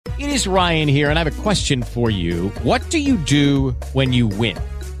It is Ryan here, and I have a question for you. What do you do when you win?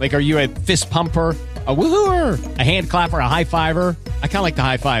 Like, are you a fist pumper, a woohooer, a hand clapper, a high fiver? I kind of like the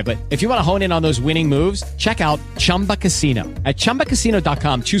high five, but if you want to hone in on those winning moves, check out Chumba Casino. At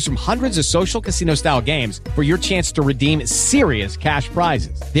ChumbaCasino.com, choose from hundreds of social casino-style games for your chance to redeem serious cash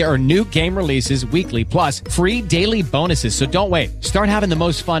prizes. There are new game releases weekly, plus free daily bonuses. So don't wait. Start having the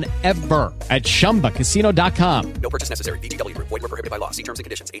most fun ever at ChumbaCasino.com. No purchase necessary. VGW. Void where prohibited by law. See terms and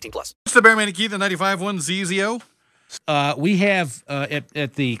conditions. 18+. It's the Bearman and Keith, the 95.1 ZZO. We have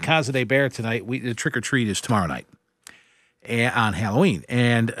at the Casa de Bear tonight, the trick-or-treat is tomorrow night on Halloween.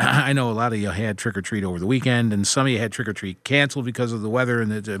 And I know a lot of you had trick-or-treat over the weekend, and some of you had trick-or-treat canceled because of the weather,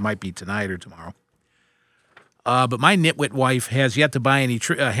 and it might be tonight or tomorrow. But my nitwit wife has yet to buy any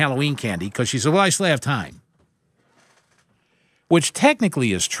Halloween candy because she said, well, I still have time. Which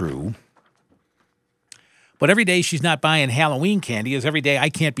technically is true. But every day she's not buying Halloween candy is every day I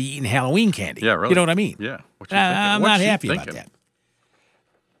can't be eating Halloween candy. Yeah, really. You know what I mean? Yeah. I'm not happy about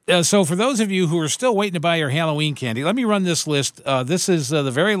that. So for those of you who are still waiting to buy your Halloween candy, let me run this list. This is the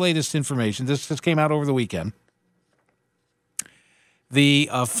very latest information. This just came out over the weekend. The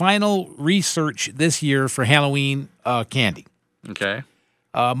final research this year for Halloween candy. Okay.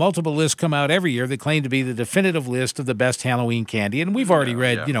 Multiple lists come out every year that claim to be the definitive list of the best Halloween candy, and we've already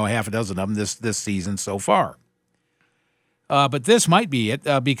read, half a dozen of them this season so far. But this might be it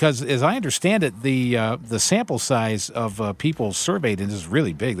because, as I understand it, the sample size of people surveyed is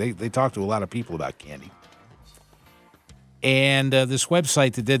really big. They talked to a lot of people about candy. And this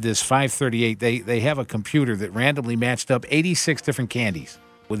website that did this, 538, they have a computer that randomly matched up 86 different candies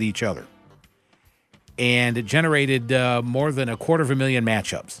with each other. And it generated more than 250,000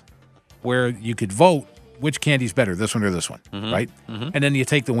 matchups where you could vote which candy's better, this one or this one, right? Mm-hmm. And then you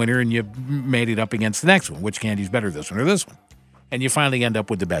take the winner and you made it up against the next one. Which candy's better, this one or this one? And you finally end up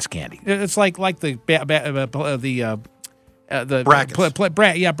with the best candy. It's like the brackets.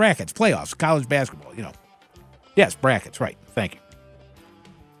 Brackets, playoffs, college basketball, Yes, brackets, right. Thank you.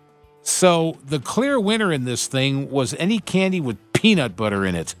 So the clear winner in this thing was any candy with peanut butter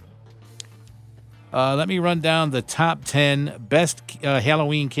in it. Let me run down the top 10 best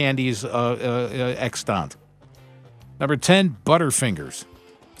Halloween candies extant. Number 10, Butterfingers.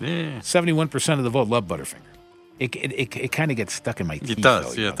 Yeah. 71% of the vote love Butterfinger. It kind of gets stuck in my teeth. It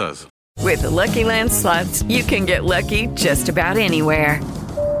does. Though, it does. With the Lucky Land Slots, you can get lucky just about anywhere.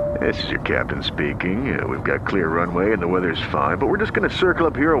 This is your captain speaking. We've got clear runway and the weather's fine, but we're just going to circle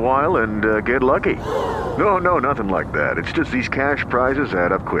up here a while and get lucky. No, nothing like that. It's just these cash prizes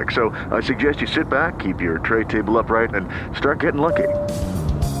add up quick. So I suggest you sit back, keep your tray table upright, and start getting lucky.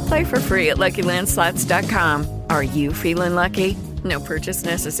 Play for free at LuckyLandSlots.com. Are you feeling lucky? No purchase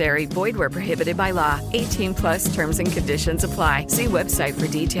necessary. Void where prohibited by law. 18+ terms and conditions apply. See website for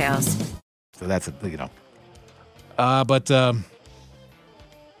details. So that's,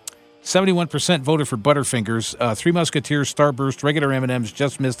 71% voted for Butterfingers. Three Musketeers, Starburst, regular M&Ms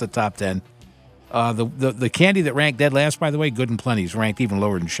just missed the top 10. The candy that ranked dead last, by the way, Good and Plenty's ranked even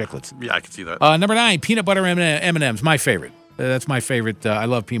lower than Chiclets. Yeah, I can see that. Number 9, peanut butter M&Ms, my favorite. That's my favorite. I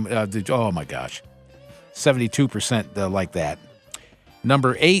love peanut. Oh my gosh, 72% like that.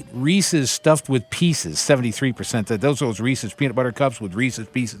 Number 8, Reese's stuffed with pieces, 73%. Those Reese's peanut butter cups with Reese's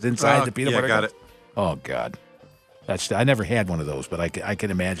pieces inside the peanut butter got cups. it. Oh God. I never had one of those, but I can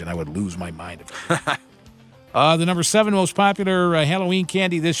imagine I would lose my mind. The number 7 most popular Halloween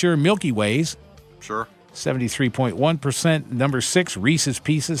candy this year, Milky Ways. Sure. 73.1%. Number 6, Reese's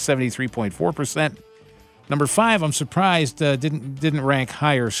Pieces, 73.4%. Number 5, I'm surprised didn't rank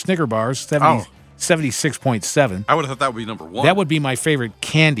higher, Snicker Bars, 76.7. I would have thought that would be number 1. That would be my favorite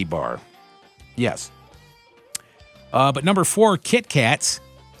candy bar. Yes. But number 4, Kit Kats.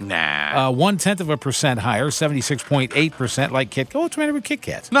 Nah. 0.1% higher, 76.8% like Kit Kats. What's the matter with Kit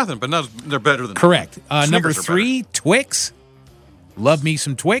Kats? Nothing, but they're better than Correct. Number Snickers 3, Twix. Love me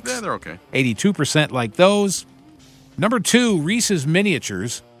some Twix. Yeah, they're okay. 82% like those. Number 2, Reese's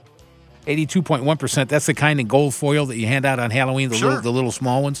Miniatures. 82.1%. That's the kind of gold foil that you hand out on Halloween, the little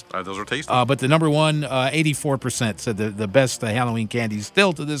small ones. Those are tasty. But the number 1, 84% said the best Halloween candy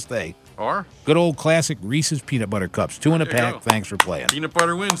still to this day. Or good old classic Reese's peanut butter cups. 2 in a pack. Thanks for playing. Peanut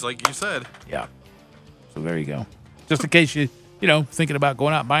butter wins, like you said. Yeah. So there you go. Just in case you thinking about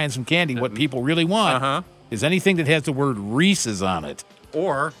going out and buying some candy, what people really want is anything that has the word Reese's on it.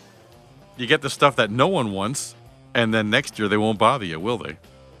 Or you get the stuff that no one wants, and then next year they won't bother you, will they?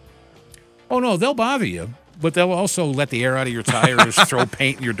 Oh, no, they'll bother you, but they'll also let the air out of your tires, throw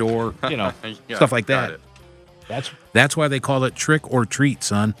paint in your door, stuff like that. That's why they call it trick or treat,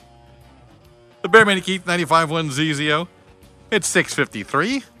 son. The Bearman and Keith 95.1 ZZO. It's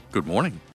 6:53. Good morning.